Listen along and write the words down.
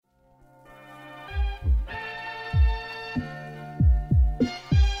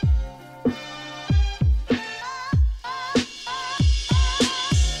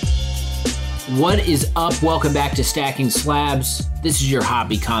What is up? Welcome back to Stacking Slabs. This is your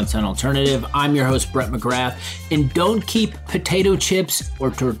hobby content alternative. I'm your host, Brett McGrath. And don't keep potato chips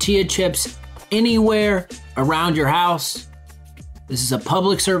or tortilla chips anywhere around your house. This is a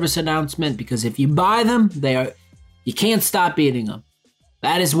public service announcement because if you buy them, you can't stop eating them.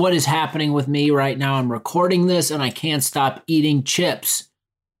 That is what is happening with me right now. I'm recording this and I can't stop eating chips.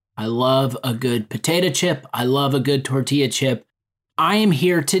 I love a good potato chip. I love a good tortilla chip. I am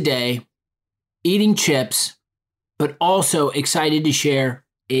here today eating chips, but also excited to share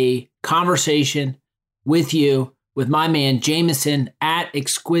a conversation with you, with my man Jamison at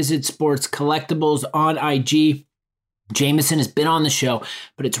Exquisite Sports Collectibles on IG. Jamison has been on the show,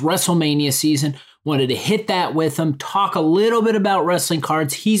 but it's WrestleMania season. Wanted to hit that with him, talk a little bit about wrestling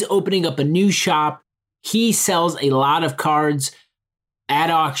cards. He's opening up a new shop. He sells a lot of cards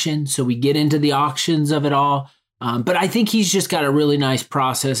at auction, so we get into the auctions of it all. But I think he's just got a really nice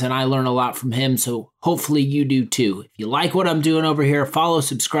process, and I learn a lot from him, so hopefully you do too. If you like what I'm doing over here, follow,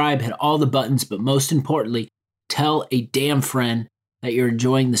 subscribe, hit all the buttons, but most importantly, tell a damn friend that you're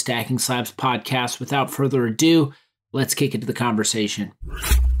enjoying the Stacking Slabs podcast. Without further ado, let's kick into the conversation.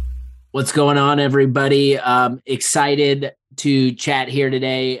 What's going on, everybody? Excited to chat here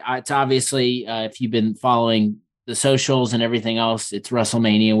today. It's obviously, if you've been following the socials and everything else, it's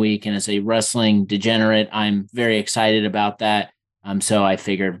WrestleMania week, and as a wrestling degenerate, I'm very excited about that. So I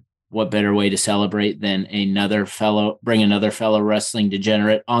figured what better way to celebrate than bring another fellow wrestling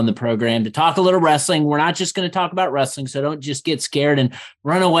degenerate on the program to talk a little wrestling. We're not just going to talk about wrestling, so don't just get scared and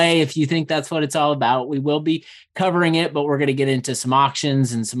run away if you think that's what it's all about. We will be covering it, but we're going to get into some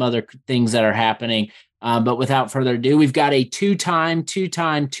auctions and some other things that are happening. But without further ado, we've got a two-time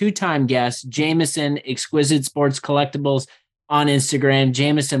guest, Jamison, Exquisite Sports Collectibles on Instagram.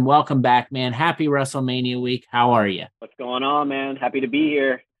 Jamison, welcome back, man. Happy WrestleMania week. How are you? What's going on, man? Happy to be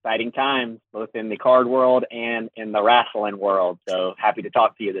here. Exciting times, both in the card world and in the wrestling world. So happy to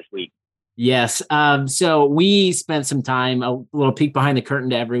talk to you this week. Yes. So we spent some time, a little peek behind the curtain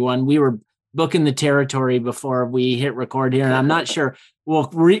to everyone. We were booking the territory before we hit record here, and I'm not sure we'll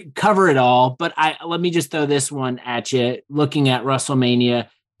cover it all, but let me just throw this one at you. Looking at WrestleMania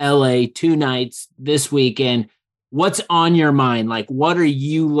LA 2 nights this weekend, what's on your mind? Like, what are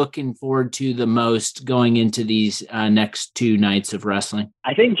you looking forward to the most going into these next 2 nights of wrestling?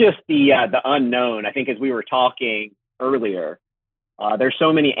 I think just the unknown. I think as we were talking earlier, there's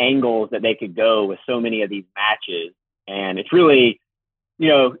so many angles that they could go with so many of these matches, and it's really,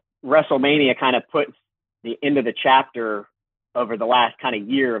 WrestleMania kind of puts the end of the chapter over the last kind of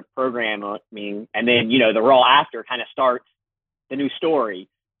year of programming. And then, the Raw after kind of starts the new story.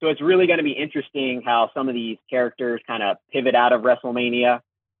 So it's really going to be interesting how some of these characters kind of pivot out of WrestleMania.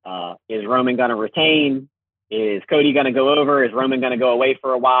 Is Roman going to retain? Is Cody going to go over? Is Roman going to go away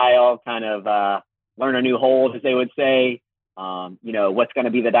for a while? Kind of learn a new hold, as they would say. What's going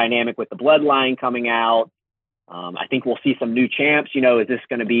to be the dynamic with the bloodline coming out? I think we'll see some new champs. Is this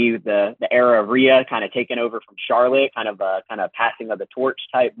going to be the era of Rhea kind of taking over from Charlotte, kind of passing of the torch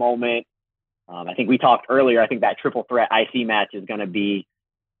type moment? I think we talked earlier. I think that triple threat IC match is going to be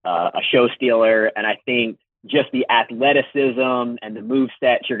a show stealer. And I think just the athleticism and the move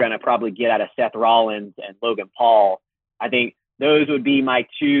sets you're going to probably get out of Seth Rollins and Logan Paul. I think those would be my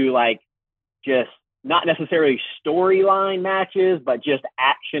two, just not necessarily storyline matches, but just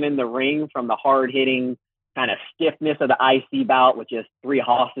action in the ring from the hard hitting kind of stiffness of the IC bout with just 3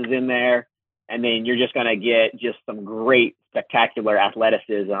 hosses in there. And then you're just going to get just some great, spectacular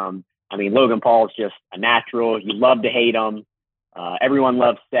athleticism. I mean, Logan Paul's just a natural. You love to hate him. Everyone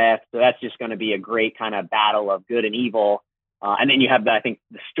loves Seth. So that's just going to be a great kind of battle of good and evil. And then you have I think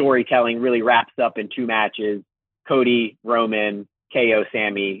the storytelling really wraps up in 2 matches, Cody, Roman, KO,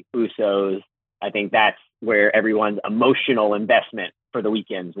 Sammy, Usos. I think that's where everyone's emotional investment for the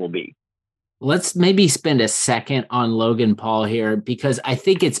weekends will be. Let's maybe spend a second on Logan Paul here, because I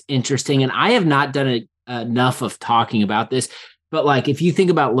think it's interesting, and I have not done enough of talking about this, but if you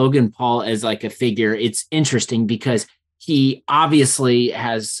think about Logan Paul as a figure, it's interesting because he obviously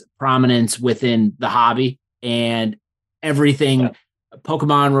has prominence within the hobby and everything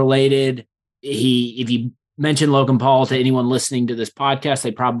Pokemon related. If you mention Logan Paul to anyone listening to this podcast,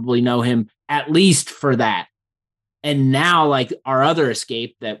 they probably know him at least for that. And now, our other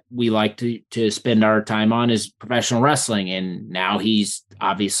escape that we like to spend our time on is professional wrestling. And now he's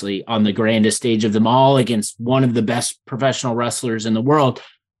obviously on the grandest stage of them all against one of the best professional wrestlers in the world.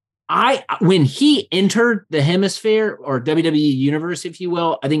 When he entered the hemisphere or WWE universe, if you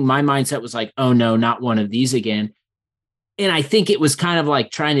will, I think my mindset was oh no, not one of these again. And I think it was kind of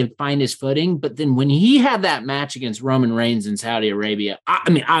trying to find his footing. But then when he had that match against Roman Reigns in Saudi Arabia,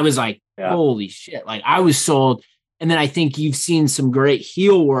 I was Yeah. holy shit. Like I was sold. And then I think you've seen some great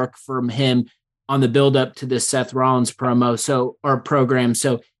heel work from him on the build up to the Seth Rollins program.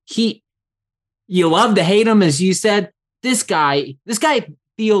 So you love to hate him, as you said. This guy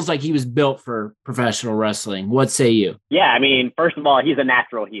feels like he was built for professional wrestling. What say you? Yeah, I mean, first of all, he's a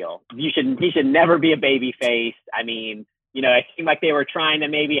natural heel. He should never be a baby face. I mean, it seemed like they were trying to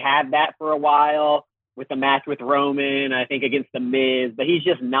maybe have that for a while with the match with Roman, I think against the Miz, but he's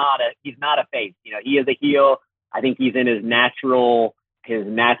not a face. He is a heel. I think he's in his natural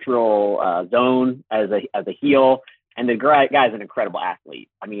zone as a heel. And the guy's an incredible athlete.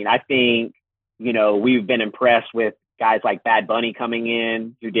 I mean, I think, we've been impressed with guys like Bad Bunny coming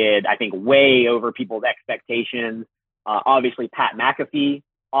in, who did, I think, way over people's expectations. Obviously, Pat McAfee,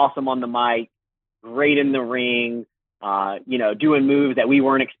 awesome on the mic, great in the ring, doing moves that we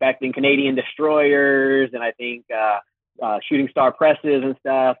weren't expecting, Canadian destroyers, and I think shooting star presses and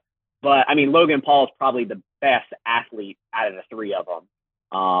stuff. But, I mean, Logan Paul is probably the best athlete out of the three of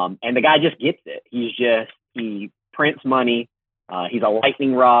them. And the guy just gets it. He prints money. He's a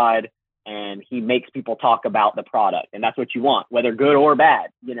lightning rod. And he makes people talk about the product. And that's what you want, whether good or bad.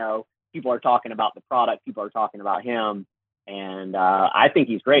 People are talking about the product. People are talking about him. And I think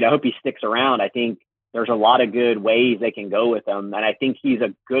he's great. I hope he sticks around. I think there's a lot of good ways they can go with him. And I think he's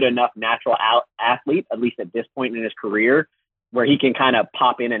a good enough natural athlete, at least at this point in his career, where he can kind of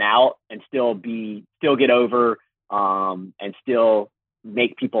pop in and out and still get over and still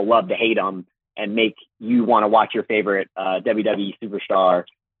make people love to hate him and make you want to watch your favorite WWE superstar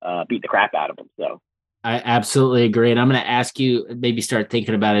beat the crap out of them. So I absolutely agree. And I'm going to ask you, maybe start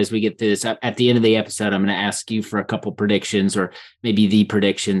thinking about it as we get to this. At the end of the episode, I'm going to ask you for a couple predictions or maybe the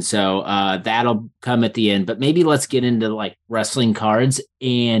prediction. So that'll come at the end. But maybe let's get into like wrestling cards.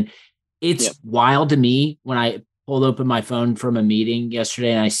 And it's wild to me when I pulled open my phone from a meeting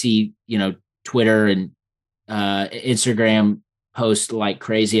yesterday and I see, Twitter and Instagram post like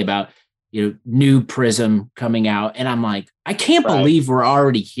crazy about, new Prism coming out. And I'm like, I can't believe we're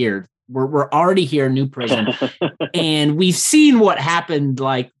already here. We're already here, new Prism. And we've seen what happened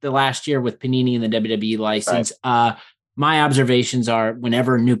like the last year with Panini and the WWE license. Right. My observations are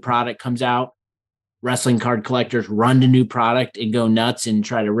whenever a new product comes out, wrestling card collectors run to new product and go nuts and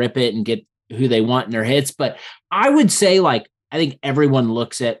try to rip it and get who they want in their hits. But I would say I think everyone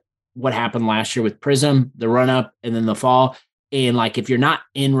looks at what happened last year with Prism, the run up and then the fall. And if you're not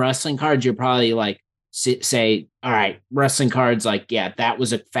in wrestling cards, you're probably say, all right, wrestling cards, that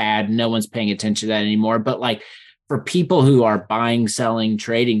was a fad. No one's paying attention to that anymore. But for people who are buying, selling,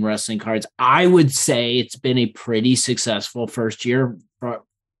 trading wrestling cards, I would say it's been a pretty successful first year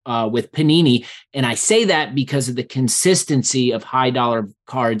with Panini. And I say that because of the consistency of high dollar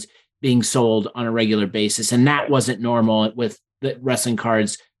cards being sold on a regular basis. And that wasn't normal with the wrestling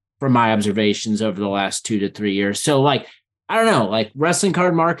cards from my observations over the last 2 to 3 years. So I don't know, wrestling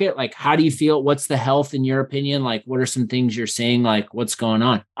card market, how do you feel? What's the health in your opinion? What are some things you're seeing? What's going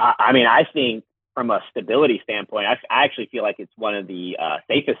on? I mean, I think from a stability standpoint, I actually feel like it's one of the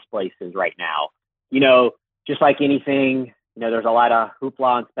safest places right now. Just like anything, there's a lot of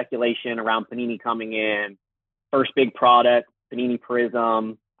hoopla and speculation around Panini coming in. First big product, Panini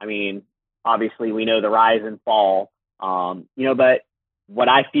Prism. I mean, obviously we know the rise and fall, but what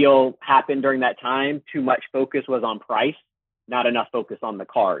I feel happened during that time, too much focus was on price, not enough focus on the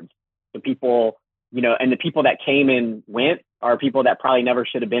cards. The people, and the people that came and went are people that probably never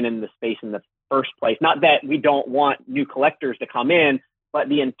should have been in the space in the first place. Not that we don't want new collectors to come in, but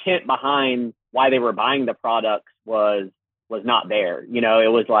the intent behind why they were buying the products was not there.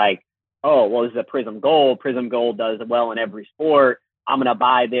 It was like, oh, well, this is a Prism Gold. Prism Gold does well in every sport. I'm going to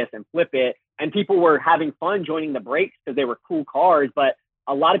buy this and flip it. And people were having fun joining the breaks because they were cool cards, but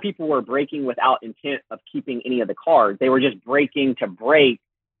a lot of people were breaking without intent of keeping any of the cards. They were just breaking to break.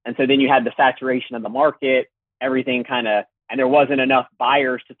 And so then you had the saturation of the market, everything and there wasn't enough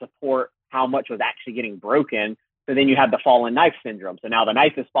buyers to support how much was actually getting broken. So then you had the fallen knife syndrome. So now the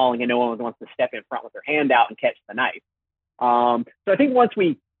knife is falling and no one wants to step in front with their hand out and catch the knife. So I think once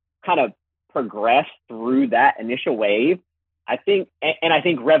we kind of progress through that initial wave, I think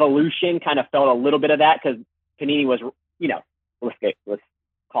Revolution kind of felt a little bit of that because Panini was, let's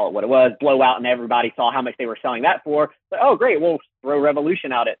call it what it was, blowout, and everybody saw how much they were selling that for. But, oh, great, we'll throw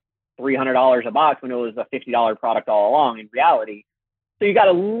Revolution out at $300 a box when it was a $50 product all along in reality. So you got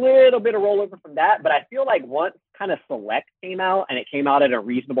a little bit of rollover from that. But I feel like once kind of Select came out and it came out at a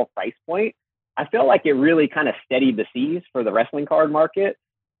reasonable price point, I feel like it really kind of steadied the seas for the wrestling card market.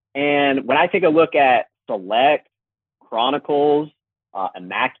 And when I take a look at Select, Chronicles,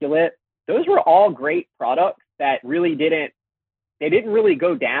 Immaculate, those were all great products that really didn't they didn't really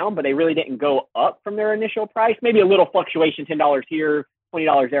go down, but they really didn't go up from their initial price. Maybe a little fluctuation, $10 here,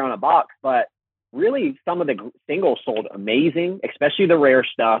 $20 there on a box, but really some of the singles sold amazing, especially the rare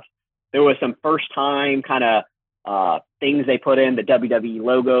stuff. There was some first time kind of things they put in, the WWE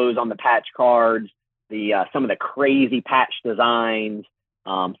logos on the patch cards, some of the crazy patch designs.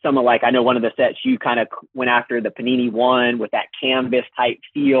 Some of like, I know one of the sets you kind of went after, the Panini one with that canvas type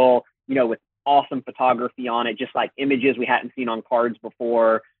feel, with awesome photography on it, just like images we hadn't seen on cards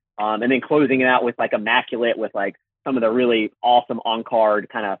before. And then closing it out with like immaculate with like some of the really awesome on card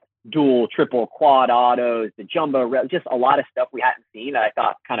kind of dual, triple, quad autos, the jumbo, just a lot of stuff we hadn't seen that I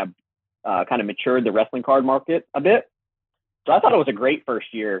thought kind of matured the wrestling card market a bit. So I thought it was a great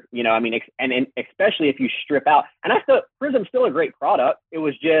first year, and especially if you strip out, and Prism's still a great product. It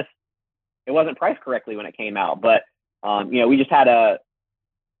wasn't priced correctly when it came out, but we just did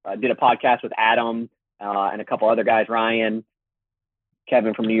a podcast with Adam and a couple other guys, Ryan,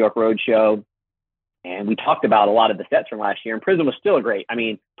 Kevin from New York Roadshow, and we talked about a lot of the sets from last year. And Prism was still great. I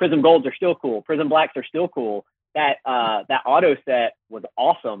mean, Prism Golds are still cool. Prism Blacks are still cool. That auto set was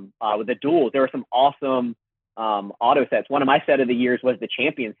awesome with the duels. There were some awesome auto sets. One of my set of the years was the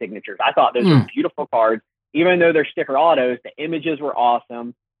champion signatures. I thought those were beautiful cards. Even though they're sticker autos, the images were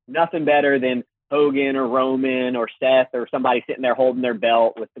awesome. Nothing better than Hogan or Roman or Seth or somebody sitting there holding their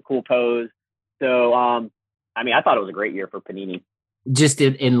belt with the cool pose. So, I thought it was a great year for Panini. Just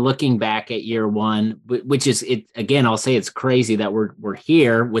in looking back at year one, which is it again, I'll say it's crazy that we're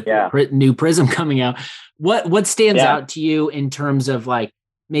here with new Prism coming out. What stands out to you in terms of like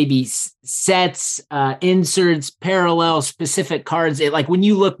maybe sets, inserts, parallel, specific cards? Like when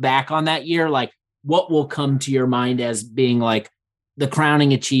you look back on that year, like what will come to your mind as being like the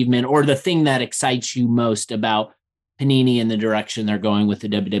crowning achievement or the thing that excites you most about Panini and the direction they're going with the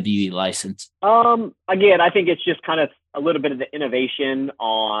WWE license? Again, I think it's just kind of a little bit of the innovation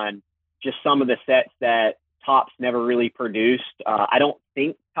on just some of the sets that Topps never really produced. I don't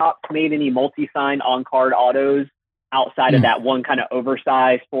think Topps made any multi-sign on-card autos outside of that one kind of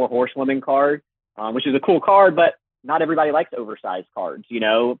oversized 4 horsewomen card, which is a cool card, but not everybody likes oversized cards.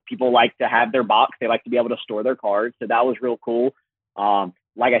 People like to have their box. They like to be able to store their cards. So that was real cool.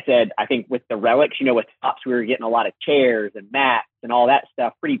 Like I said, I think with the relics, with Topps, we were getting a lot of chairs and mats and all that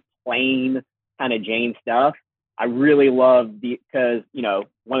stuff, pretty plain kind of Jane stuff. I really love because,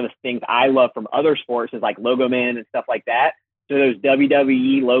 one of the things I love from other sports is like Logo Man and stuff like that. So those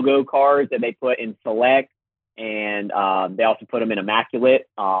WWE logo cards that they put in Select and they also put them in Immaculate.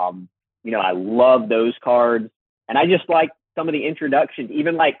 I love those cards. And I just like some of the introductions,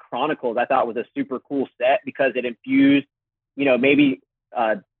 even like Chronicles, I thought was a super cool set because it infused, maybe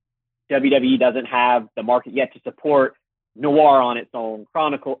WWE doesn't have the market yet to support Noir on its own,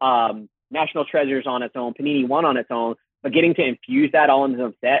 Chronicle, National Treasures on its own, Panini One on its own, but getting to infuse that all into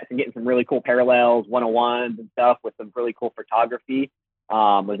some sets and getting some really cool parallels, 101s and stuff with some really cool photography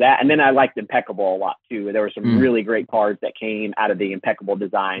was that. And then I liked Impeccable a lot too. There were some really great cards that came out of the Impeccable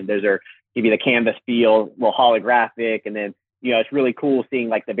design. Those give you the canvas feel, a little holographic, and then it's really cool seeing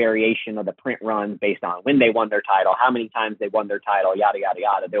like the variation of the print runs based on when they won their title, how many times they won their title, yada, yada,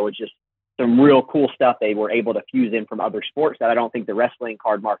 yada. There was just some real cool stuff they were able to fuse in from other sports that I don't think the wrestling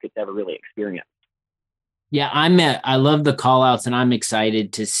card market's ever really experienced. Yeah, I love the call outs, and I'm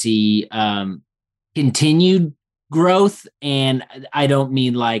excited to see continued growth. And I don't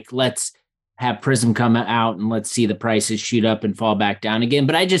mean like, let's have Prism come out and let's see the prices shoot up and fall back down again.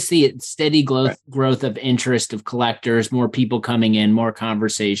 But I just see it steady growth of interest of collectors, more people coming in, more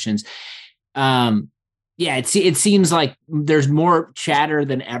conversations. It seems like there's more chatter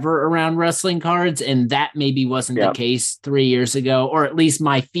than ever around wrestling cards, and that maybe wasn't the case 3 years ago, or at least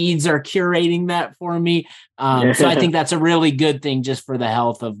my feeds are curating that for me. So I think that's a really good thing just for the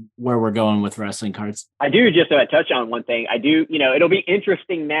health of where we're going with wrestling cards. I do just touch on one thing. It'll be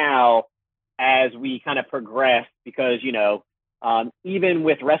interesting now as we kind of progress because, even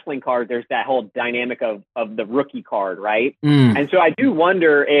with wrestling cards, there's that whole dynamic of the rookie card, right? And so I do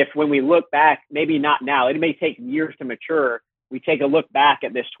wonder if when we look back, maybe not now, it may take years to mature. We take a look back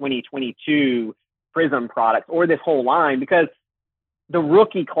at this 2022 Prism product or this whole line, because the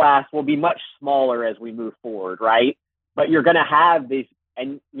rookie class will be much smaller as we move forward, right? But you're going to have these,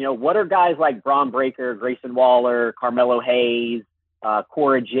 and what are guys like Braun Breaker, Grayson Waller, Carmelo Hayes,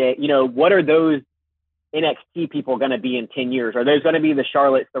 Cora J, what are those NXT people going to be in 10 years? Are those going to be the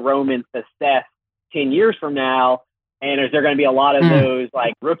Charlottes, the Romans, the Seth 10 years from now? And is there going to be a lot of those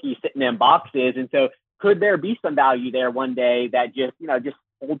like rookies sitting in boxes? And so could there be some value there one day that just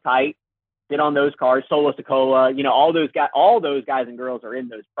hold tight, sit on those cards, Solo Sikoa, all those guys and girls are in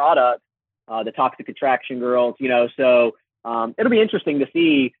those products, the Toxic Attraction girls, so it'll be interesting to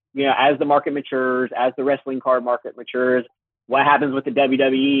see, as the market matures, as the wrestling card market matures, what happens with the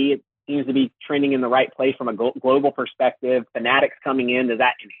WWE. It seems to be trending in the right place from a global perspective. Fanatics coming in, does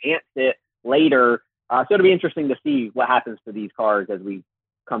that enhance it later? So it'll be interesting to see what happens to these cards as we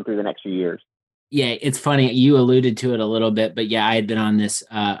come through the next few years. Yeah, it's funny. You alluded to it a little bit, but yeah, I've been on this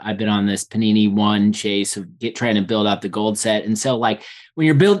Panini One chase of trying to build out the gold set. And so like when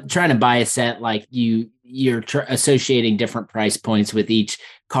you're trying to buy a set, like you're associating different price points with each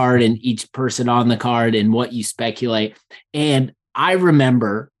card and each person on the card and what you speculate. And I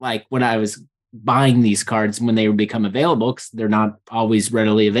remember like when I was buying these cards when they would become available, because they're not always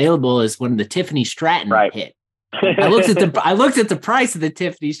readily available, is when the Tiffany Stratton hit. I looked at the price of the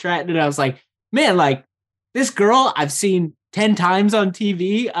Tiffany Stratton and I was like, man, like this girl I've seen 10 times on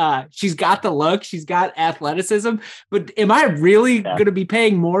TV. She's got the look, she's got athleticism, but am I really going to be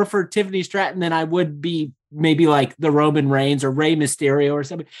paying more for Tiffany Stratton than I would be maybe like the Roman Reigns or Rey Mysterio or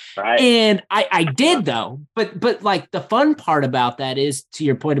something? Right. And I did though, but like the fun part about that is, to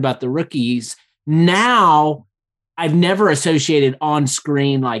your point about the rookies, now I've never associated on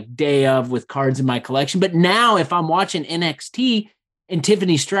screen like day of with cards in my collection. But now if I'm watching NXT and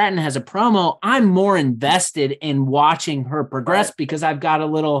Tiffany Stratton has a promo, I'm more invested in watching her progress because I've got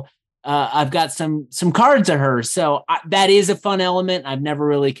I've got some cards of hers. So that is a fun element. I've never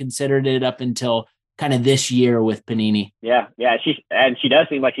really considered it up until kind of this year with Panini. Yeah. She does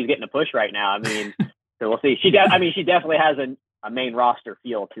seem like she's getting a push right now. I mean, so we'll see. She definitely has a main roster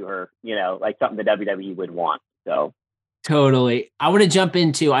feel to her, like something the WWE would want. So totally. I want to jump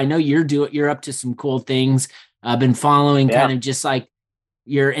into, I know you're up to some cool things. I've been following kind of just like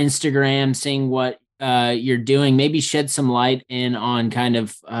your Instagram, seeing what you're doing, maybe shed some light in on kind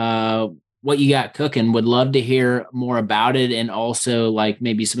of what you got cooking. Would love to hear more about it, and also like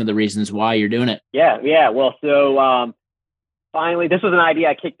maybe some of the reasons why you're doing it. Yeah. Well, so finally, this was an idea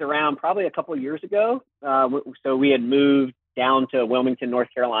I kicked around probably a couple of years ago. So we had moved down to Wilmington, North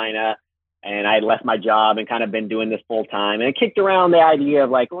Carolina, and I had left my job and kind of been doing this full time. And I kicked around the idea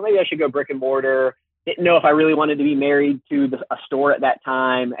of like, well, maybe I should go brick and mortar. Didn't know if I really wanted to be married to a store at that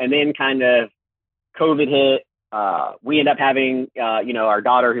time. And then kind of COVID hit. We ended up having, our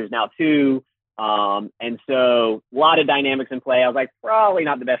daughter who's now 2. And so a lot of dynamics in play. I was like, probably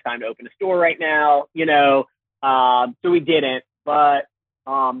not the best time to open a store right now, so we didn't. But,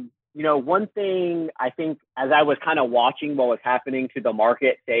 one thing I think as I was kind of watching what was happening to the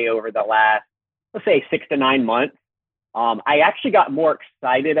market, say over the last, let's say 6 to 9 months, I actually got more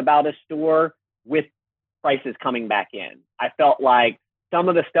excited about a store with prices coming back in. I felt like some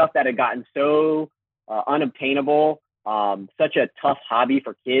of the stuff that had gotten so unobtainable, such a tough hobby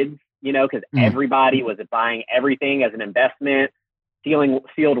for kids, because everybody was buying everything as an investment,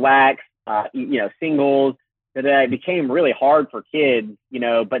 sealed wax, singles, that it became really hard for kids,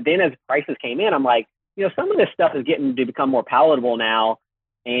 but then as prices came in, I'm like, some of this stuff is getting to become more palatable now.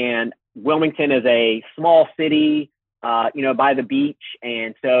 And Wilmington is a small city, by the beach.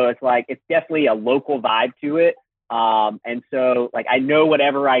 And so it's like, it's definitely a local vibe to it. And so like, I know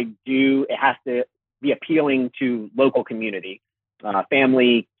whatever I do, it has to be appealing to local community,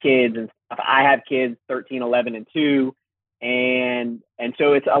 family, kids, and stuff. I have kids, 13, 11, and 2. And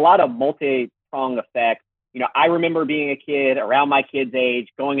so it's a lot of multi-pronged effect. I remember being a kid around my kid's age,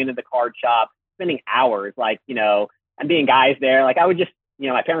 going into the card shop, spending hours, like, and being guys there. Like I would just,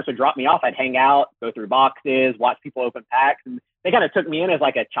 my parents would drop me off. I'd hang out, go through boxes, watch people open packs. And they kind of took me in as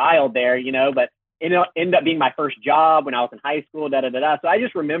like a child there, but it ended up being my first job when I was in high school, So I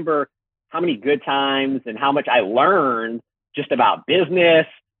just remember how many good times and how much I learned just about business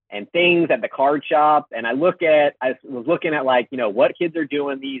and things at the card shop. And I was looking at like, what kids are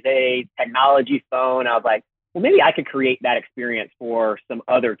doing these days, technology, phone. I was like, well, maybe I could create that experience for some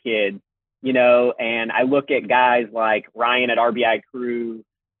other kids, and I look at guys like Ryan at RBI Crew,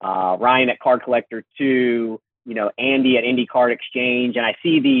 Ryan at Card Collector 2, Andy at Indie Card Exchange. And I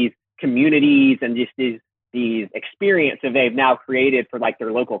see these communities and just these experiences they've now created for like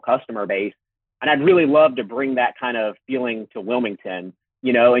their local customer base. And I'd really love to bring that kind of feeling to Wilmington,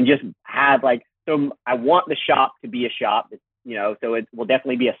 and just have like, so I want the shop to be a shop, so it will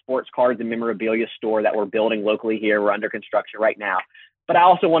definitely be a sports cards and memorabilia store that we're building locally here. We're under construction right now, but I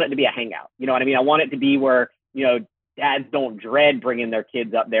also want it to be a hangout. You know what I mean? I want it to be where, dads don't dread bringing their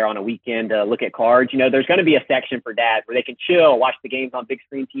kids up there on a weekend to look at cards. There's going to be a section for dads where they can chill, watch the games on big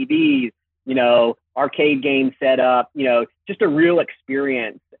screen TVs, arcade games set up, just a real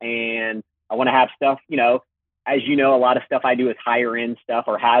experience. And I want to have stuff, as a lot of stuff I do is higher end stuff,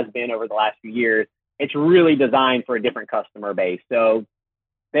 or has been over the last few years. It's really designed for a different customer base. So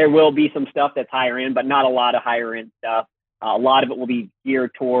there will be some stuff that's higher end, but not a lot of higher end stuff. A lot of it will be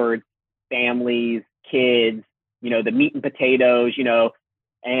geared towards families, kids, the meat and potatoes,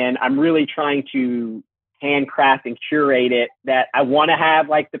 and I'm really trying to handcraft and curate it that I want to have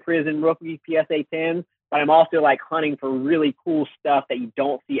like the Prison Rookie PSA 10, but I'm also like hunting for really cool stuff that you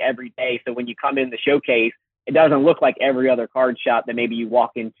don't see every day. So when you come in the showcase, it doesn't look like every other card shop that maybe you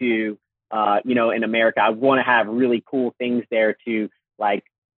walk into, in America. I want to have really cool things there to like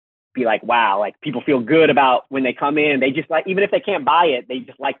be like, wow, like people feel good about when they come in. They just like, even if they can't buy it, they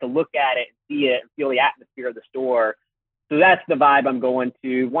just like to look at it and see it and feel the atmosphere of the store. So that's the vibe I'm going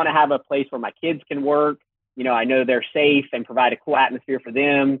to. Want to have a place where my kids can work. I know they're safe and provide a cool atmosphere for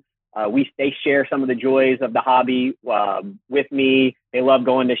them. They share some of the joys of the hobby with me. They love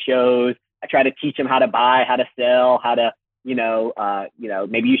going to shows. I try to teach them how to buy, how to sell, how to,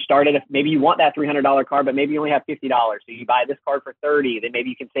 maybe you want that $300 card, but maybe you only have $50. So you buy this card for $30, then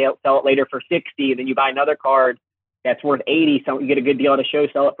maybe you can sell it later for $60. Then you buy another card that's worth $80. So you get a good deal at a show, you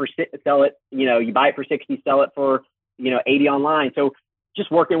buy it for $60, sell it for, $80 online. So just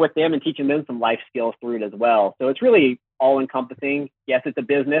working with them and teaching them some life skills through it as well. So it's really all encompassing. Yes, it's a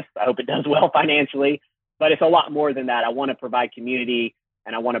business. I hope it does well financially, but it's a lot more than that. I want to provide community,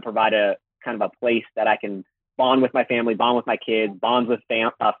 and I want to provide a kind of a place that I can bond with my family, bond with my kids, bond with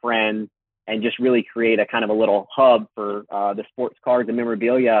friends, and just really create a kind of a little hub for the sports cards and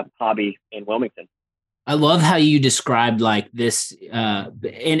memorabilia hobby in Wilmington. I love how you described like this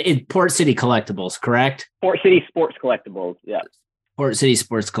in Port City Collectibles, correct? Port City Sports Collectibles, yeah. Port City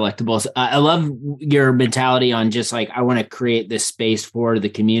Sports Collectibles. I love your mentality on just like, I want to create this space for the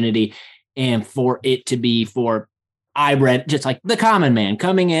community and for it to be for, I read just like the common man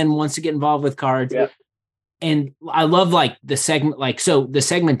coming in, wants to get involved with cards. Yeah. And I love like the segment, like, so the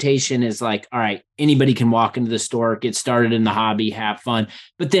segmentation is like, all right, anybody can walk into the store, get started in the hobby, have fun.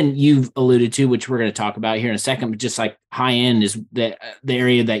 But then you've alluded to, which we're going to talk about here in a second, but just like high end is the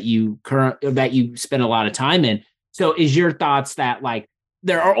area that you spend a lot of time in. So is your thoughts that like,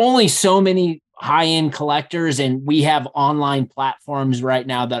 there are only so many high end collectors, and we have online platforms right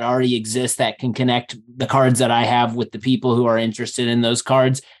now that already exist that can connect the cards that I have with the people who are interested in those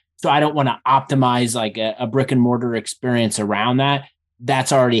cards. So I don't want to optimize like a brick and mortar experience around that.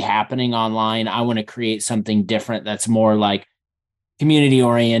 That's already happening online. I want to create something different that's more like community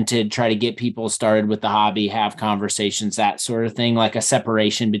oriented, try to get people started with the hobby, have conversations, that sort of thing, like a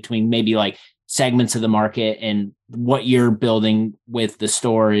separation between maybe like segments of the market, and what you're building with the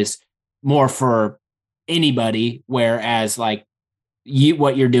store is more for anybody. Whereas like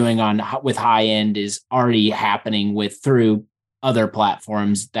what you're doing with high end is already happening through other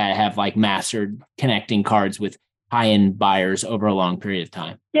platforms that have like mastered connecting cards with high-end buyers over a long period of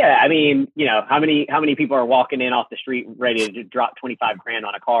time. Yeah. I mean, how many people are walking in off the street ready to drop 25 grand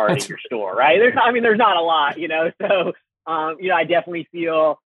on a card in your store, right? There's not a lot, so, I definitely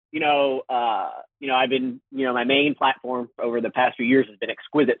feel, I've been, my main platform over the past few years has been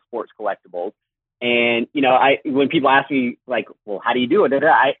Exquisite Sports Collectibles. And, when people ask me like, well, how do you do it?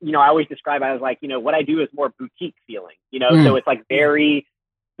 I always describe, I was like, what I do is more boutique feeling, so it's like very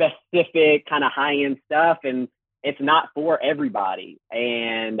specific kind of high end stuff, and it's not for everybody.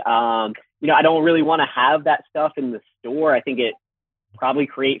 And, I don't really want to have that stuff in the store. I think it probably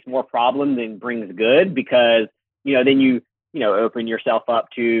creates more problem than brings good, because, then you open yourself up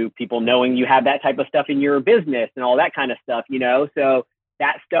to people knowing you have that type of stuff in your business and all that kind of stuff, so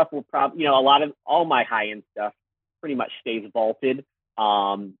that stuff will probably, all my high-end stuff pretty much stays vaulted,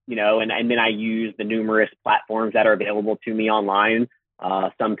 and then I use the numerous platforms that are available to me online,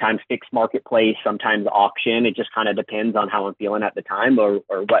 sometimes fixed marketplace, sometimes auction. It just kind of depends on how I'm feeling at the time, or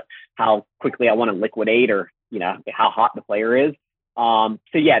how quickly I want to liquidate, or, how hot the player is. So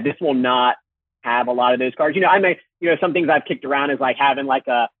yeah, this will not have a lot of those cards. Some things I've kicked around is like having like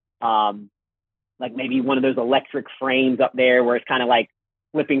a, like maybe one of those electric frames up there where it's kind of like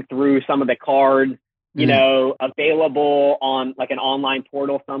flipping through some of the cards, available on like an online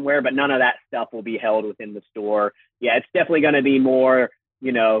portal somewhere, but none of that stuff will be held within the store. Yeah, it's definitely going to be more,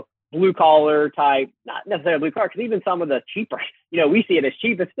 blue collar type, not necessarily blue collar, because even some of the cheaper, we see it as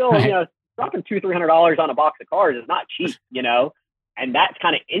cheap. It's still, dropping $200-$300 on a box of cards is not cheap, and that's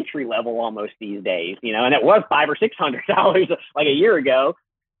kind of entry level almost these days, and it was $500 or $600 like a year ago.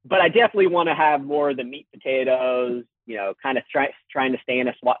 But I definitely want to have more of the meat potatoes, kind of trying to stay in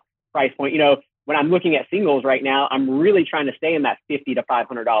a swap price point. When I'm looking at singles right now, I'm really trying to stay in that $50 to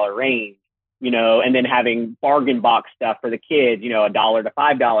 $500 range, and then having bargain box stuff for the kids, $1 to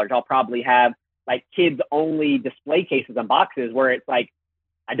 $5. I'll probably have like kids only display cases and boxes where it's like,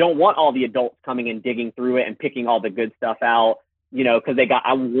 I don't want all the adults coming and digging through it and picking all the good stuff out, because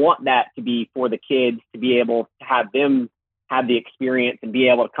I want that to be for the kids, to be able to have them have the experience and be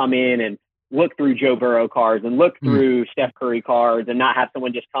able to come in and look through Joe Burrow cards and look through Steph Curry cards and not have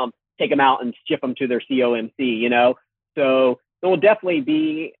someone just come take them out and ship them to their COMC, you know? So there will definitely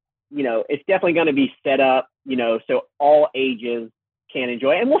be, you know, it's definitely going to be set up, you know, so all ages can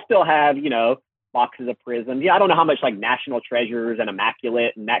enjoy it. And we'll still have, you know, boxes of Prisms. Yeah, I don't know how much like National Treasures and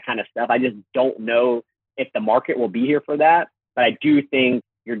Immaculate and that kind of stuff. I just don't know if the market will be here for that. But I do think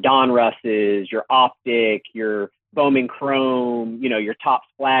your Don Russes, your Optic, your Bowman Chrome, you know, your Topps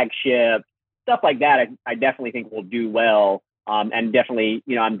flagship, stuff like that, I definitely think will do well. And definitely,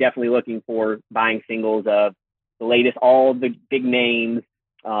 you know, I'm definitely looking for buying singles of the latest, all the big names.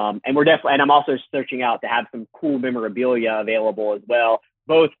 And I'm also searching out to have some cool memorabilia available as well,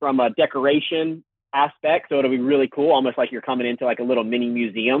 both from a decoration aspect. So it'll be really cool, almost like you're coming into like a little mini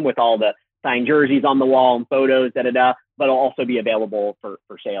museum with all the signed jerseys on the wall and photos, but it'll also be available for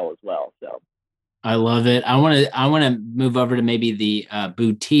sale as well. So I love it. I want to move over to maybe the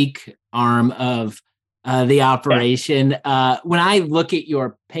boutique arm of the operation. When I look at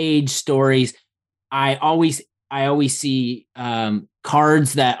your page stories, I always see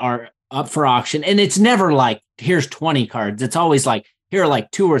cards that are up for auction, and it's never like here's 20 cards. It's always like here are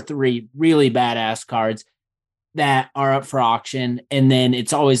like 2 or 3 really badass cards that are up for auction, and then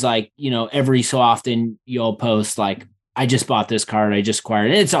it's always like, you know, every so often you'll post like, I just bought this card, I just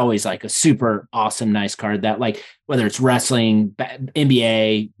acquired it. It's always like a super awesome, nice card that, like, whether it's wrestling,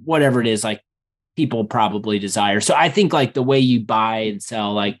 NBA, whatever it is, like people probably desire. So I think like the way you buy and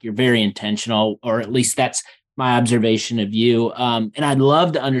sell, like you're very intentional, or at least that's my observation of you. And I'd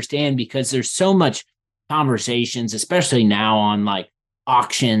love to understand, because there's so much conversations, especially now on like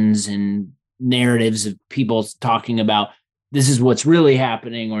auctions and narratives of people talking about this is what's really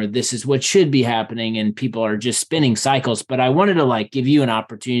happening, or this is what should be happening, and people are just spinning cycles. But I wanted to like give you an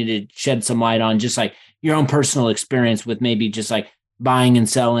opportunity to shed some light on just like your own personal experience with maybe just like buying and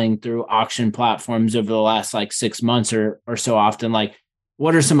selling through auction platforms over the last like 6 months or so often. Like,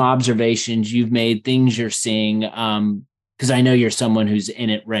 what are some observations you've made, things you're seeing? Because I know you're someone who's in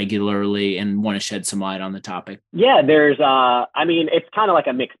it regularly and want to shed some light on the topic. Yeah, there's, I mean, it's kind of like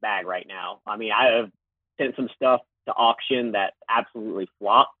a mixed bag right now. I mean, I have sent some stuff to auction that absolutely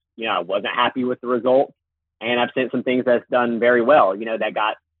flopped. You know, I wasn't happy with the results. And I've sent some things that's done very well, you know, that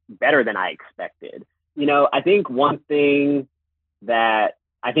got better than I expected. You know, I think one thing that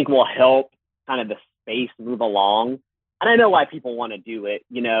I think will help kind of the space move along, and I know why people want to do it,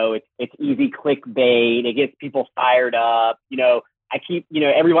 you know, it's easy clickbait. It gets people fired up. You know,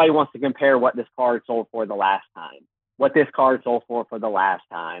 everybody wants to compare what this card sold for the last time, what this card sold for the last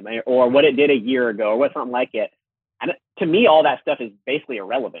time, or what it did a year ago, or what something like it. And to me, all that stuff is basically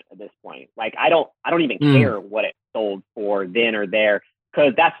irrelevant at this point. Like, I don't even care what it sold for then or there,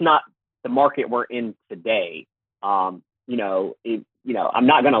 because that's not the market we're in today. You know, I'm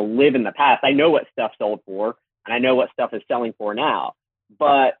not going to live in the past. I know what stuff sold for, and I know what stuff is selling for now.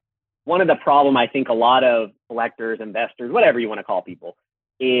 But one of the problem I think a lot of collectors, investors, whatever you want to call people,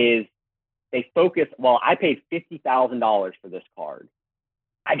 is they focus, well, I paid $50,000 for this card.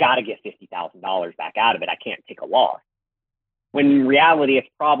 I got to get $50,000 back out of it. I can't take a loss. When in reality, it's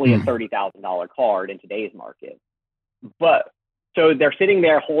probably a $30,000 card in today's market. But so they're sitting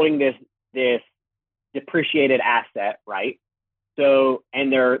there holding this depreciated asset, right? So,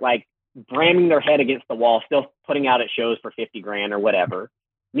 and they're like ramming their head against the wall, still putting out at shows for 50 grand or whatever.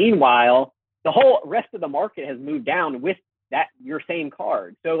 Meanwhile, the whole rest of the market has moved down with that, your same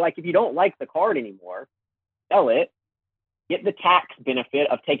card. So like, if you don't like the card anymore, sell it, get the tax benefit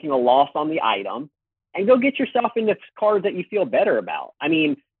of taking a loss on the item, and go get yourself into cards that you feel better about. I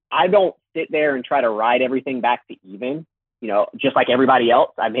mean, I don't sit there and try to ride everything back to even, you know, just like everybody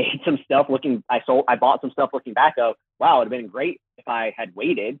else. I made some stuff I bought some stuff looking back of, wow, it'd have been great if I had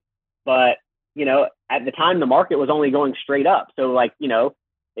waited. But, you know, at the time the market was only going straight up. So like, you know,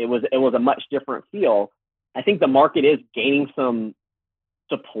 it was a much different feel. I think the market is gaining some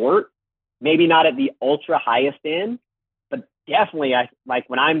support, maybe not at the ultra highest end, but definitely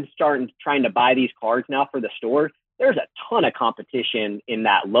when I'm trying to buy these cards now for the stores, there's a ton of competition in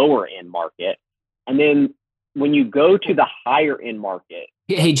that lower end market. And then when you go to the higher end market.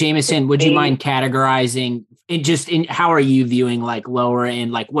 Hey, Jamison, would you mind categorizing how are you viewing like lower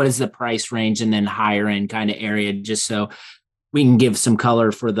end, like what is the price range, and then higher end kind of area, just so we can give some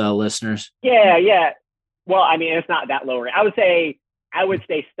color for the listeners? Yeah. Well, I mean, it's not that lower. I would say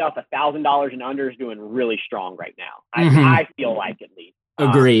stuff $1,000 and under is doing really strong right now. I feel like, at least.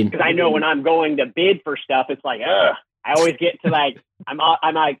 Agreed. Because I know when I'm going to bid for stuff, it's like, I always get to like,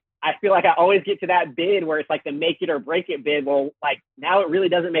 I feel like I always get to that bid where it's like the make it or break it bid. Well, like now it really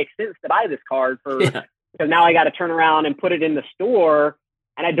doesn't make sense to buy this card for because now I got to turn around and put it in the store.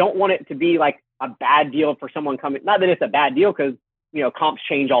 And I don't want it to be like a bad deal for someone coming. Not that it's a bad deal because, comps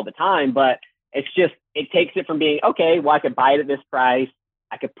change all the time, but it's just, it takes it from being, okay, well, I could buy it at this price.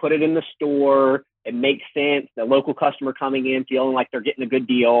 I could put it in the store. It makes sense. The local customer coming in feeling like they're getting a good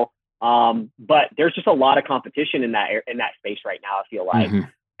deal. But there's just a lot of competition in that space right now, I feel like. Mm-hmm.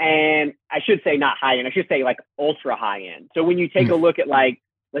 And I should say not high end. I should say like ultra high end. So when you take a look at like,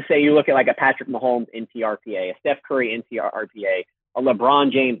 let's say you look at like a Patrick Mahomes NTRPA, a Steph Curry NTRPA, a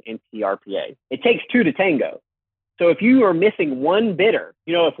LeBron James NTRPA, it takes two to tango. So if you are missing one bidder,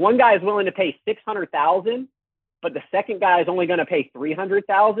 if one guy is willing to pay $600,000, but the second guy is only going to pay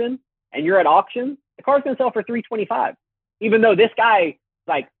 $300,000, and you're at auction, the car's going to sell for $325,000. Even though this guy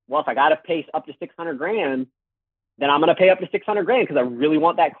like, well, if I got to pay up to $600,000, then I'm going to pay up to $600,000 because I really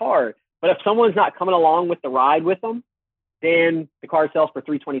want that car. But if someone's not coming along with the ride with them, then the car sells for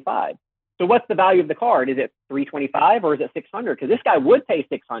 $325,000. So what's the value of the card? Is it $325,000 or is it $600,000? Because this guy would pay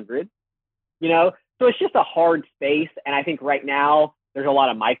 $600,000, So it's just a hard space. And I think right now there's a lot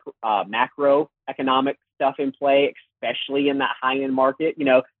of macroeconomic stuff in play, especially in that high end market.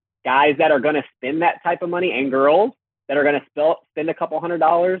 Guys that are going to spend that type of money and girls that are going to spend a couple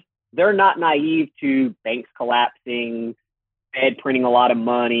 $100s, they're not naive to banks collapsing, Fed printing a lot of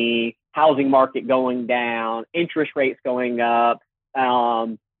money, housing market going down, interest rates going up.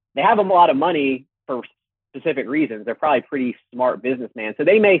 They have a lot of money for specific reasons. They're probably pretty smart businessmen. So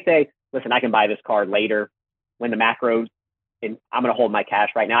they may say, listen, I can buy this card later when the macros, and I'm going to hold my cash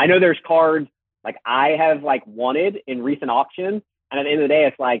right now. I know there's cards like I have like wanted in recent auctions. And at the end of the day,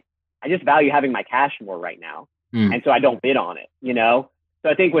 it's like, I just value having my cash more right now. And so I don't bid on it, So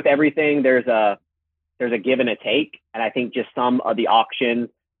I think with everything, there's a give and a take. And I think just some of the auctions,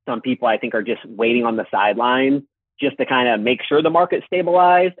 some people I think are just waiting on the sidelines just to kind of make sure the market's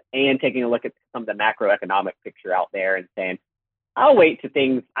stabilized and taking a look at some of the macroeconomic picture out there and saying, I'll wait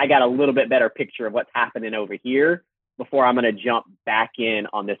to I got a little bit better picture of what's happening over here before I'm going to jump back in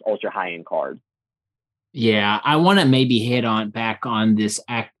on this ultra high end card. Yeah, I want to maybe hit back on this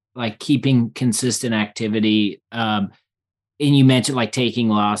like keeping consistent activity. And you mentioned like taking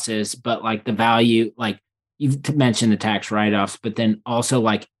losses, but like the value, like you've mentioned the tax write-offs, but then also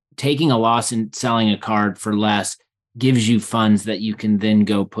like taking a loss and selling a card for less gives you funds that you can then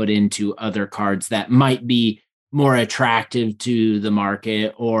go put into other cards that might be more attractive to the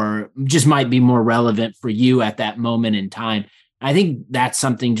market or just might be more relevant for you at that moment in time. I think that's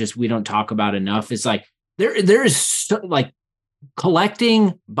something just we don't talk about enough. It's like there is like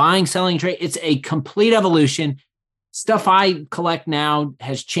collecting, buying, selling, trade. It's a complete evolution. Stuff I collect now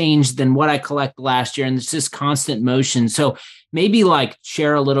has changed than what I collect last year. And it's just constant motion. So maybe like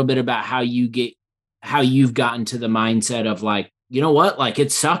share a little bit about how you've gotten to the mindset of like, you know what, like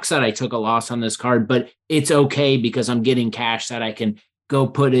it sucks that I took a loss on this card, but it's okay because I'm getting cash that I can go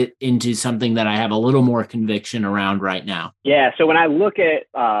put it into something that I have a little more conviction around right now. Yeah. So when I look at,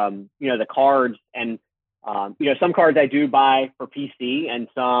 the cards and, some cards I do buy for PC and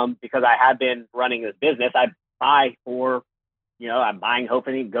some because I have been running this business, I buy for, I'm buying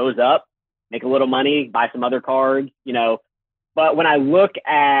hoping it goes up, make a little money, buy some other cards, But when I look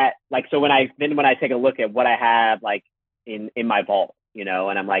at like, so when I take a look at what I have like in my vault, and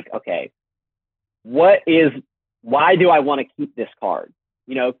I'm like, okay, why do I want to keep this card?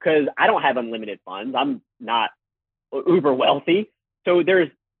 Because I don't have unlimited funds. I'm not uber wealthy. So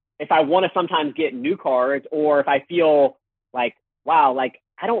if I want to sometimes get new cards or if I feel like, wow, like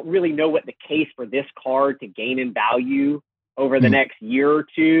I don't really know what the case for this card to gain in value over the next year or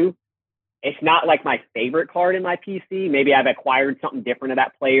two. It's not like my favorite card in my PC. Maybe I've acquired something different of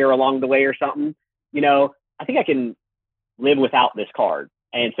that player along the way or something. I think I can live without this card.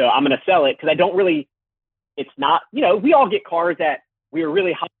 And so I'm going to sell it because I don't really, it's not, we all get cards that we were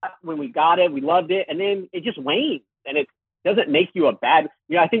really hot when we got it. We loved it. And then it just wanes and it doesn't make you a bad,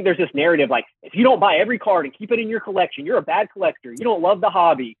 I think there's this narrative like, if you don't buy every card and keep it in your collection, you're a bad collector. You don't love the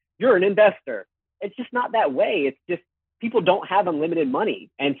hobby. You're an investor. It's just not that way. It's just, people don't have unlimited money.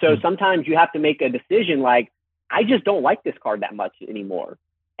 And so sometimes you have to make a decision like, I just don't like this card that much anymore.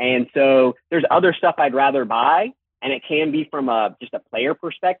 And so there's other stuff I'd rather buy. And it can be from just a player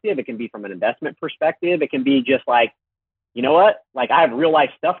perspective. It can be from an investment perspective. It can be just like, you know what? Like I have real life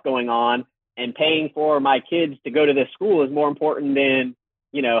stuff going on and paying for my kids to go to this school is more important than,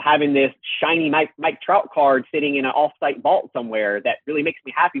 having this shiny Mike Trout card sitting in an off-site vault somewhere that really makes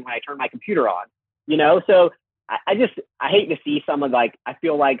me happy when I turn my computer on, So I hate to see some of like, I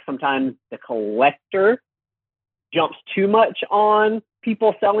feel like sometimes the collector jumps too much on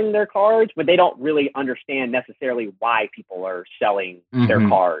people selling their cards, but they don't really understand necessarily why people are selling their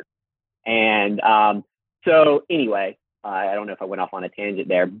cards. And So anyway, I don't know if I went off on a tangent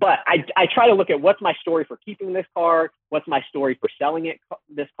there, but I try to look at what's my story for keeping this card, what's my story for selling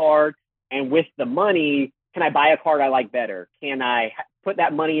this card, and with the money, can I buy a card I like better? Can I put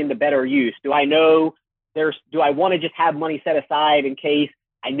that money into better use? Do I know do I want to just have money set aside in case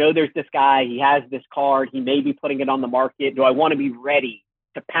I know there's this guy, he has this card, he may be putting it on the market. Do I want to be ready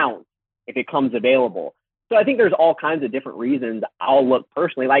to pounce if it comes available? So I think there's all kinds of different reasons I'll look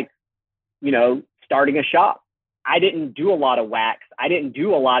personally, like, starting a shop. I didn't do a lot of wax. I didn't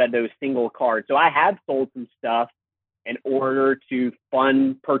do a lot of those single cards. So I have sold some stuff in order to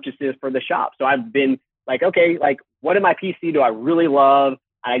fund purchases for the shop. So I've been like, okay, like, what in my PC do I really love?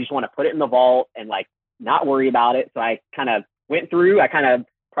 And I just want to put it in the vault and like not worry about it. So I kind of went through, I kind of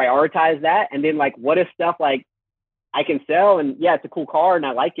prioritized that. And then like, what is stuff like I can sell? And yeah, it's a cool card and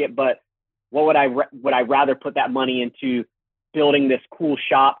I like it, but what would I rather put that money into building this cool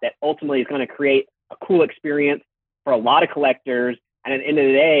shop that ultimately is going to create a cool experience for a lot of collectors. And at the end of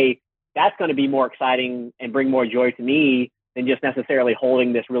the day, that's going to be more exciting and bring more joy to me than just necessarily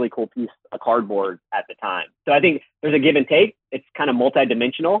holding this really cool piece of cardboard at the time. So I think there's a give and take. It's kind of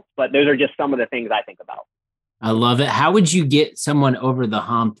multidimensional, but those are just some of the things I think about. I love it. How would you get someone over the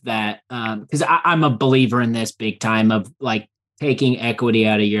hump that, because I'm a believer in this big time of like taking equity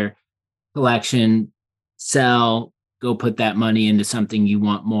out of your collection, sell, go put that money into something you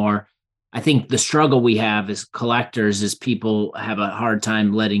want more. I think the struggle we have as collectors is people have a hard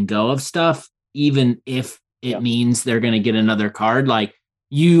time letting go of stuff, even if it means they're going to get another card. Like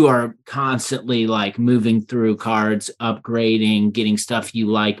you are constantly like moving through cards, upgrading, getting stuff you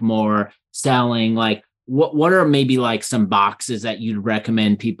like more, selling. Like what are maybe like some boxes that you'd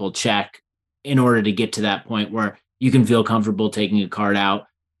recommend people check in order to get to that point where you can feel comfortable taking a card out,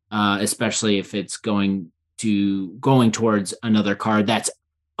 especially if it's going towards another card that's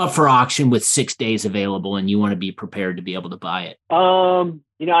up for auction with 6 days available and you want to be prepared to be able to buy it?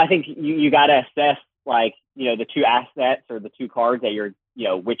 I think you got to assess like, the two assets or the two cards that you're,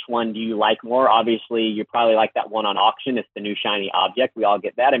 which one do you like more? Obviously, you probably like that one on auction. It's the new shiny object. We all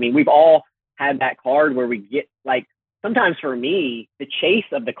get that. I mean, we've all had that card where we get like, sometimes for me, the chase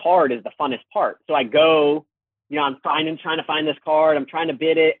of the card is the funnest part. So I go, I'm trying to find this card. I'm trying to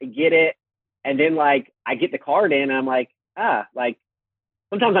bid it and get it. And then like, I get the card in and I'm like,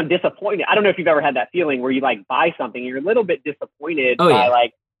 sometimes I'm disappointed. I don't know if you've ever had that feeling where you like buy something, you're a little bit disappointed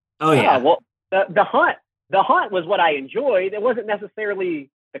like, well, the hunt was what I enjoyed. It wasn't necessarily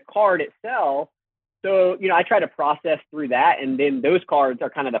the card itself. So, I try to process through that. And then those cards are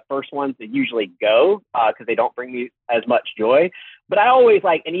kind of the first ones that usually go because they don't bring me as much joy. But I always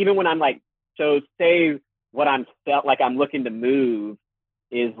like, and even when I'm like, so say what I'm felt like I'm looking to move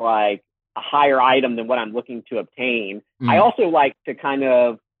is like a higher item than what I'm looking to obtain. I also like to kind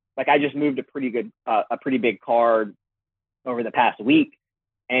of like, I just moved a pretty big card over the past week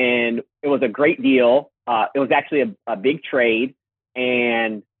and it was a great deal. It was actually a big trade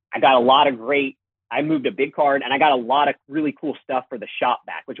and I got a lot of I moved a big card and I got a lot of really cool stuff for the shop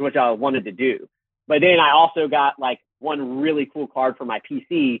back, which I wanted to do. But then I also got like one really cool card for my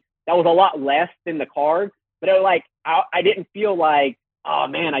PC that was a lot less than the card, but it was like, I didn't feel like, oh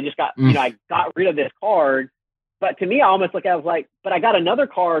man, I just got, I got rid of this card. But to me, I almost look at it, I was like, but I got another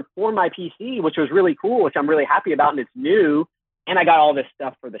card for my PC, which was really cool, which I'm really happy about. And it's new. And I got all this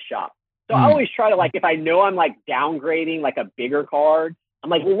stuff for the shop. So I always try to like, if I know I'm like downgrading like a bigger card, I'm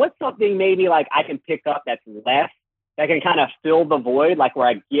like, well, what's something maybe like I can pick up that's less, that can kind of fill the void, like where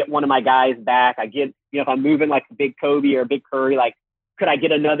I get one of my guys back. I get, if I'm moving like a big Kobe or a big Curry, like, could I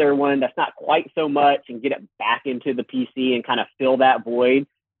get another one that's not quite so much and get it back into the PC and kind of fill that void?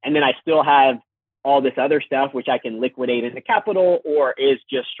 And then I still have all this other stuff, which I can liquidate into capital or is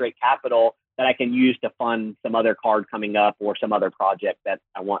just straight capital that I can use to fund some other card coming up or some other project that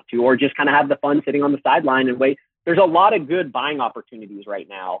I want to, or just kind of have the fund sitting on the sideline and wait. There's a lot of good buying opportunities right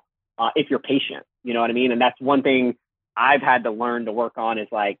now if you're patient, you know what I mean? And that's one thing I've had to learn to work on is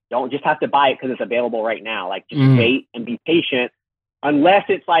like, don't just have to buy it because it's available right now. Like just wait and be patient unless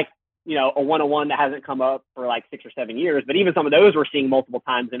it's like, a 101 that hasn't come up for like 6 or 7 years. But even some of those we're seeing multiple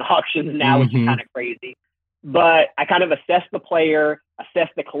times in auctions now, which is kind of crazy. But I kind of assess the player, assess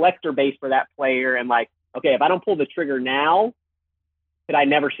the collector base for that player. And like, okay, if I don't pull the trigger now, could I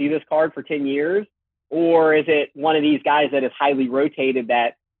never see this card for 10 years? Or is it one of these guys that is highly rotated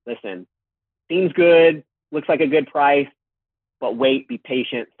that, listen, seems good, looks like a good price, but wait, be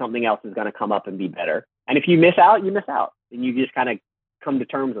patient. Something else is going to come up and be better. And if you miss out, you miss out. And you just kind of come to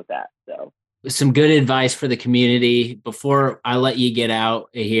terms with that. So some good advice for the community. Before I let you get out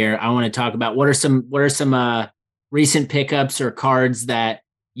of here, I want to talk about what are some recent pickups or cards that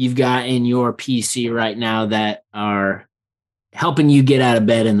you've got in your PC right now that are helping you get out of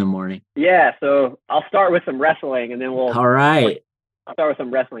bed in the morning? Yeah, so I'll start with some wrestling, and then All right. I'll start with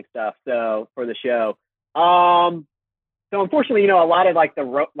some wrestling stuff. So for the show, so unfortunately, a lot of like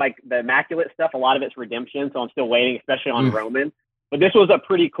the immaculate stuff, a lot of it's redemption. So I'm still waiting, especially on Roman. But this was a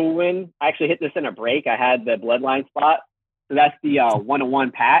pretty cool one. I actually hit this in a break. I had the bloodline spot, so that's the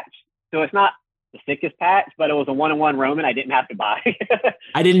 1-1 patch. So it's not the sickest patch, but it was a 1-1 Roman. I didn't have to buy.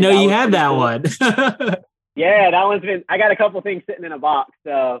 I didn't know you had that one. Yeah, that one's been. I got a couple things sitting in a box.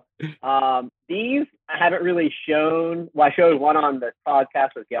 So these I haven't really shown. Well, I showed one on the podcast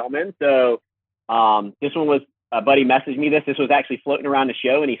with Gelman. So this one was a buddy messaged me this. This was actually floating around the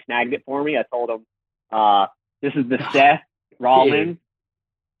show, and he snagged it for me. I told him this is the Seth Rollins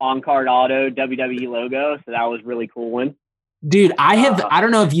on-card auto WWE logo. So that was really cool one. Dude, I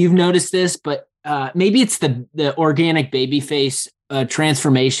don't know if you've noticed this, but maybe it's the organic babyface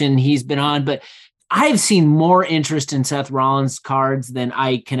transformation he's been on, but I've seen more interest in Seth Rollins cards than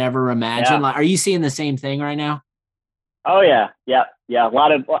I can ever imagine. Yeah. Like, are you seeing the same thing right now? Oh yeah.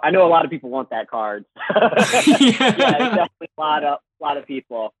 I know a lot of people want that card. Yeah, definitely a lot of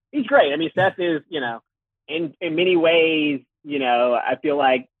people. He's great. I mean, Seth is, in many ways, I feel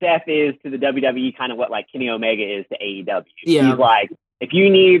like Seth is to the WWE kind of what like Kenny Omega is to AEW. Yeah. He's like, if you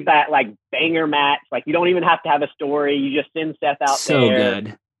need that like banger match, like you don't even have to have a story. You just send Seth out so there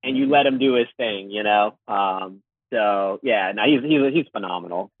good. And you let him do his thing, So yeah, no, he's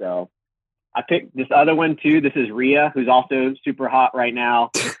phenomenal. So I picked this other one too. This is Rhea, who's also super hot right now.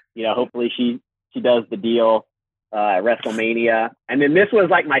 Hopefully she does the deal at WrestleMania. And then this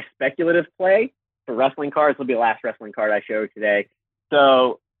was like my speculative play for wrestling cards. This will be the last wrestling card I show today.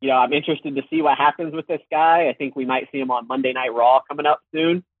 So, I'm interested to see what happens with this guy. I think we might see him on Monday Night Raw coming up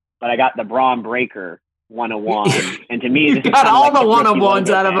soon. But I got the Braun Breaker 101. And to me, this got all like the 101s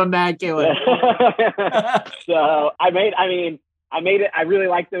out of Immaculate. So I made it. I really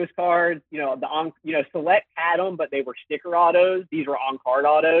like those cards. Select had them, but they were sticker autos. These were on-card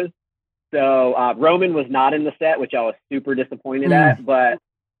autos. So Roman was not in the set, which I was super disappointed at, but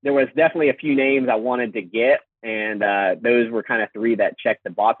there was definitely a few names I wanted to get. And those were kind of three that checked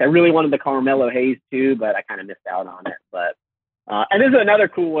the box. I really wanted the Carmelo Hayes too, but I kind of missed out on it. But and this is another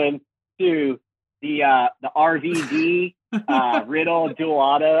cool one too. The RVD Riddle dual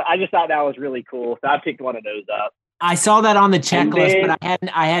auto. I just thought that was really cool, so I picked one of those up. I saw that on the checklist, but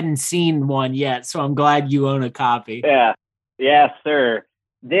I hadn't seen one yet, so I'm glad you own a copy. Yeah, yes, sir.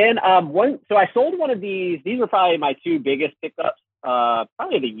 Then so I sold one of these. These were probably my two biggest pickups,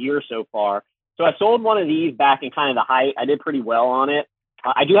 probably the year so far. So I sold one of these back in kind of the height. I did pretty well on it.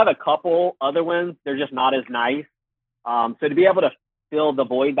 I do have a couple other ones. They're just not as nice. So to be able to fill the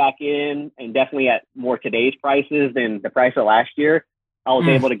void back in, and definitely at more today's prices than the price of last year, I was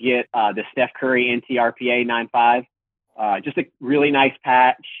able to get the Steph Curry NTRPA 9.5. Just a really nice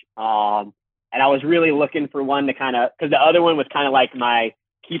patch. And I was really looking for one to kind of, because the other one was kind of like my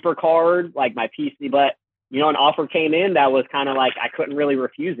keeper card, like my PC, but an offer came in that was kind of like, I couldn't really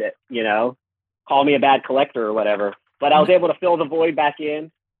refuse it, call me a bad collector or whatever, but I was able to fill the void back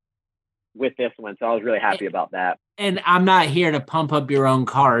in with this one. So I was really happy about that. And I'm not here to pump up your own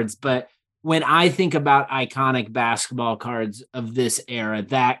cards, but when I think about iconic basketball cards of this era,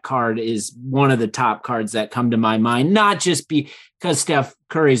 that card is one of the top cards that come to my mind, not just because Steph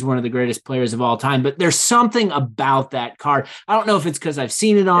Curry is one of the greatest players of all time, but there's something about that card. I don't know if it's because I've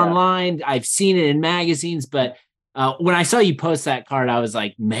seen it online, I've seen it in magazines, but when I saw you post that card, I was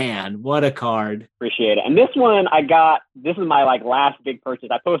like, man, what a card. Appreciate it. And this one this is my like last big purchase.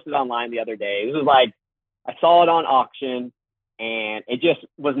 I posted online the other day. This was like, I saw it on auction and it just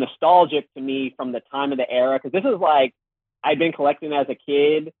was nostalgic to me from the time of the era. Cause this is like, I'd been collecting as a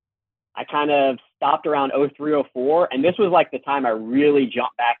kid. I kind of stopped around 03, 04. And this was like the time I really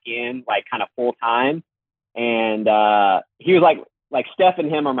jumped back in, like kind of full time. And he was like Steph and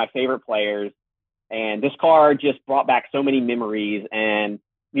him are my favorite players. And this card just brought back so many memories. And,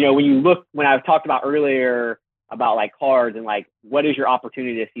 when I talked about earlier about like cards and like, what is your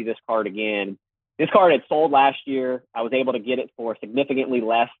opportunity to see this card again? This card had sold last year. I was able to get it for significantly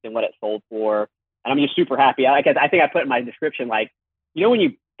less than what it sold for. And I'm just super happy. I think I put in my description, like,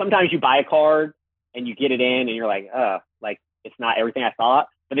 when sometimes you buy a card and you get it in and you're like, like it's not everything I thought.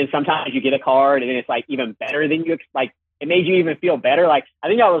 But then sometimes you get a card and then it's like even better than you like. It made you even feel better. Like, I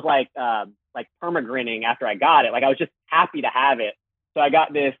think I was like perma-grinning after I got it. Like, I was just happy to have it. So I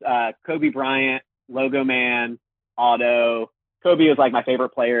got this Kobe Bryant Logo Man auto. Kobe was like my favorite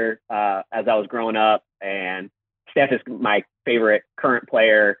player as I was growing up, and Steph is my favorite current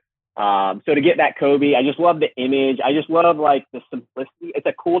player. So to get that Kobe, I just love the image. I just love like the simplicity. It's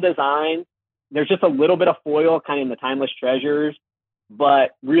a cool design. There's just a little bit of foil kind of in the Timeless Treasures,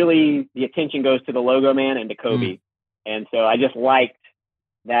 but really the attention goes to the logo man and to Kobe. And so I just liked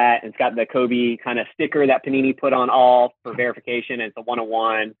that. It's got the Kobe kind of sticker that Panini put on all for verification. And it's a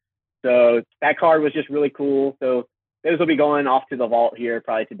 101. So that card was just really cool. So those will be going off to the vault here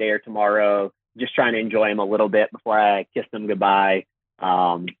probably today or tomorrow. Just trying to enjoy them a little bit before I kiss them goodbye.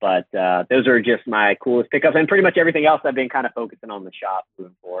 But those are just my coolest pickups, and pretty much everything else I've been kind of focusing on the shop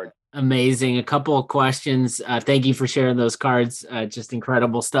moving forward. Amazing. A couple of questions. Thank you for sharing those cards. Just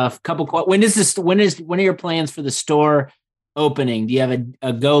incredible stuff. When are your plans for the store opening? Do you have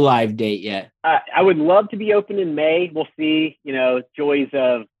a go live date yet? I would love to be open in May. We'll see, joys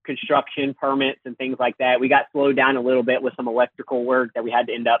of construction permits and things like that. We got slowed down a little bit with some electrical work that we had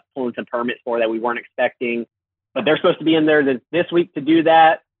to end up pulling some permits for that we weren't expecting, but they're supposed to be in there this week to do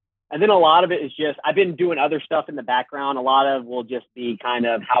that. And then a lot of it is just, I've been doing other stuff in the background. A lot of will just be kind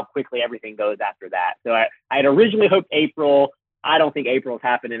of how quickly everything goes after that. So I had originally hoped April. I don't think April's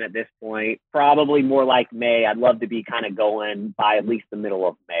happening at this point. Probably more like May. I'd love to be kind of going by at least the middle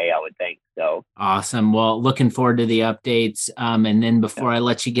of May, I would think. So awesome. Well, looking forward to the updates. And then before I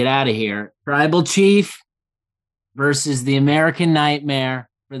let you get out of here, Tribal Chief versus the American Nightmare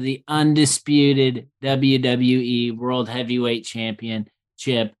for the undisputed WWE World Heavyweight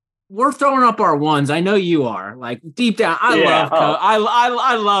Championship. We're throwing up our ones. I know you are. Like deep down,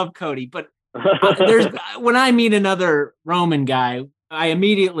 I love Cody, but there's when I meet another Roman guy, I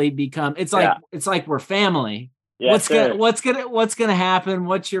immediately become. It's like we're family. Yes, what's gonna happen?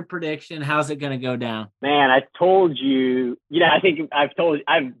 What's your prediction? How's it gonna go down? Man, I told you. I think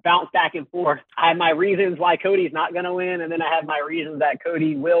I've bounced back and forth. I have my reasons why Cody's not gonna win, and then I have my reasons that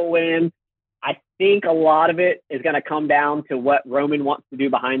Cody will win. I think a lot of it is going to come down to what Roman wants to do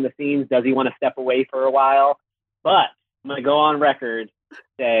behind the scenes. Does he want to step away for a while? But I'm going to go on record,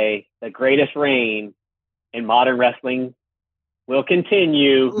 say the greatest reign in modern wrestling will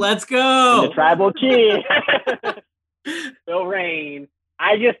continue. Let's go. The Tribal Chief will reign.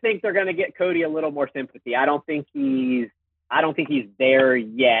 I just think they're going to get Cody a little more sympathy. I don't think he's there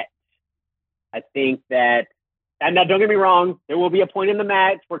yet. I think that. And now, don't get me wrong, there will be a point in the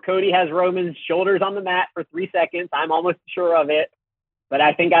match where Cody has Roman's shoulders on the mat for 3 seconds. I'm almost sure of it. But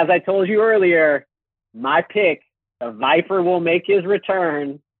I think, as I told you earlier, my pick, the Viper will make his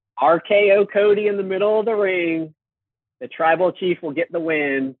return. RKO Cody in the middle of the ring. The Tribal Chief will get the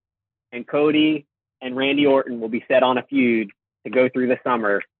win. And Cody and Randy Orton will be set on a feud to go through the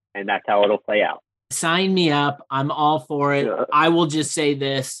summer. And that's how it'll play out. Sign me up. I'm all for it. Yeah. I will just say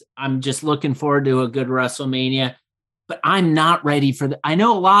this. I'm just looking forward to a good WrestleMania, but I'm not ready for I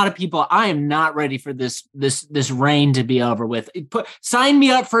know a lot of people, I am not ready for this reign to be over with. Sign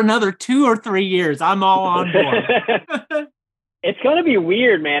me up for another 2 or 3 years. I'm all on board. It's going to be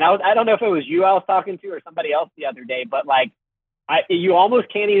weird, man. I don't know if it was you I was talking to or somebody else the other day, but you almost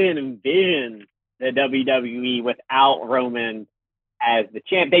can't even envision the WWE without Roman as the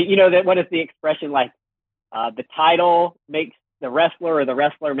champ. What is the expression like? The title makes the wrestler, or the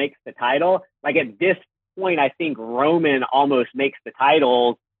wrestler makes the title. Like at this point, I think Roman almost makes the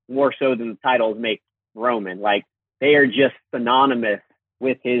titles more so than the titles make Roman. Like they are just synonymous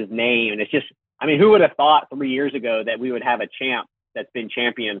with his name. And it's just, who would have thought 3 years ago that we would have a champ that's been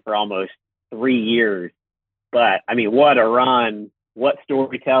champion for almost 3 years? But what a run, what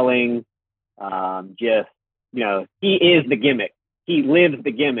storytelling. He is the gimmick. He lives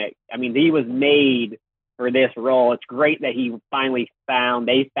the gimmick. He was made for this role. It's great that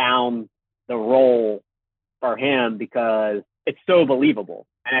they found the role for him because it's so believable.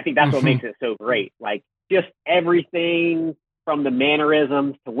 And I think that's what makes it so great. Like just everything from the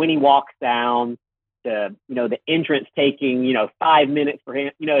mannerisms to when he walks down to, the entrance taking, 5 minutes for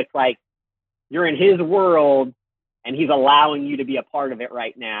him. It's like you're in his world and he's allowing you to be a part of it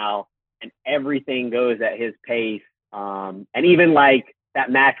right now. And everything goes at his pace. And even like that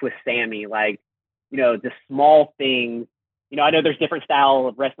match with Sammy, the small things, I know there's different style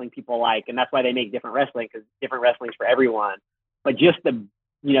of wrestling people like, and that's why they make different wrestling, because different wrestling's for everyone. But just the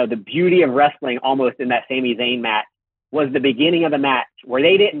beauty of wrestling almost in that Sami Zayn match was the beginning of the match where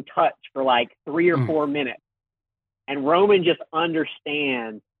they didn't touch for 3 or 4 minutes. And Roman just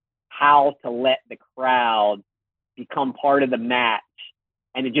understands how to let the crowd become part of the match.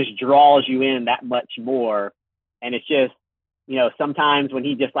 And it just draws you in that much more. And it's just, sometimes when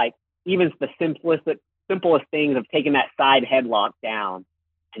he just even the simplest things of taking that side headlock down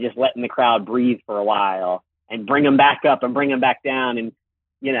and just letting the crowd breathe for a while and bring them back up and bring them back down. And,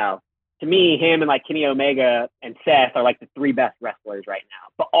 to me, him and like Kenny Omega and Seth are like the three best wrestlers right now,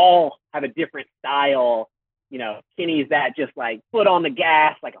 but all have a different style. You know, Kenny's that just like foot on the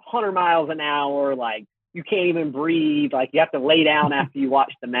gas, like 100 miles an hour. Like you can't even breathe. Like you have to lay down after you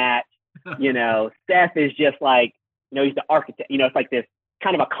watch the match. You know, Seth is just like, you know, he's the architect. You know, it's like this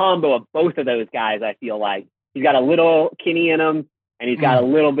kind of a combo of both of those guys. I feel like he's got a little Kenny in him and he's got a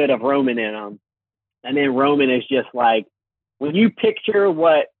little bit of Roman in him. And then Roman is just like, when you picture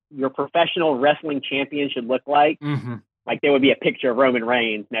what your professional wrestling champion should look like, like there would be a picture of Roman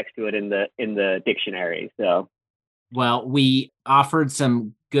Reigns next to it in the dictionary. So, well, we offered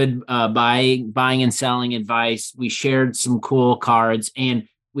some good buying and selling advice. We shared some cool cards, and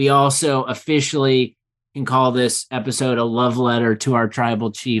we also officially can call this episode a love letter to our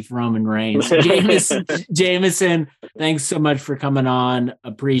tribal chief, Roman Reigns. Jamison, thanks so much for coming on.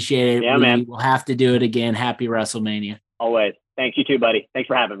 Appreciate it. Yeah, man. We'll have to do it again. Happy WrestleMania. Always. Thanks, you too, buddy. Thanks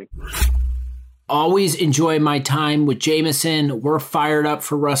for having me. Always enjoy my time with Jamison. We're fired up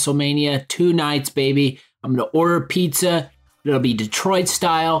for WrestleMania. 2 nights, baby. I'm going to order pizza. It'll be Detroit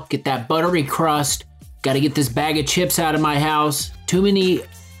style. Get that buttery crust. Got to get this bag of chips out of my house. Too many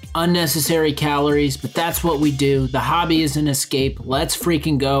unnecessary calories, but that's what we do. The hobby is an escape. Let's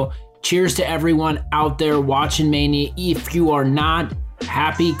freaking go. Cheers to everyone out there watching Mania. If you are not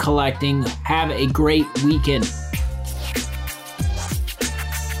happy collecting, have a great weekend.